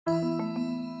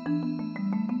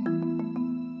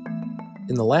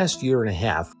In the last year and a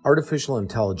half, artificial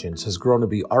intelligence has grown to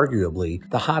be arguably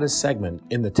the hottest segment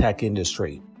in the tech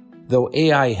industry. Though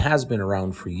AI has been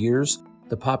around for years,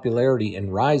 the popularity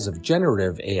and rise of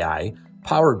generative AI,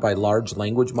 powered by large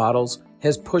language models,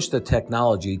 has pushed the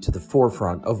technology to the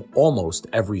forefront of almost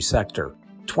every sector.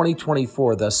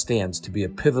 2024 thus stands to be a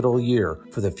pivotal year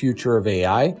for the future of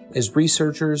AI as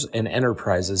researchers and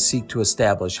enterprises seek to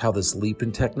establish how this leap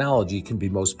in technology can be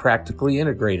most practically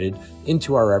integrated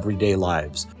into our everyday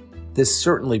lives. This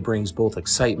certainly brings both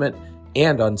excitement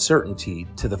and uncertainty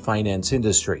to the finance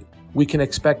industry. We can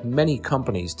expect many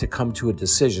companies to come to a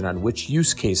decision on which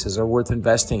use cases are worth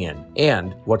investing in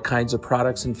and what kinds of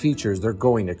products and features they're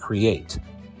going to create.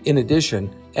 In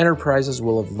addition, enterprises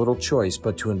will have little choice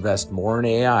but to invest more in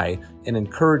AI and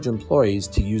encourage employees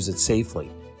to use it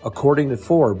safely. According to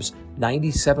Forbes,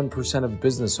 97% of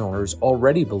business owners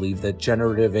already believe that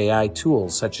generative AI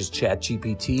tools such as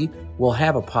ChatGPT will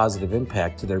have a positive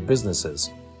impact to their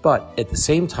businesses. But at the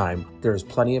same time, there is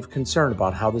plenty of concern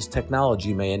about how this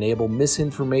technology may enable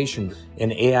misinformation,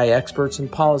 and AI experts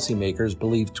and policymakers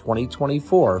believe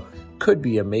 2024 could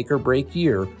be a make-or-break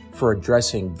year for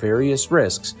addressing various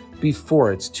risks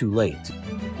before it's too late.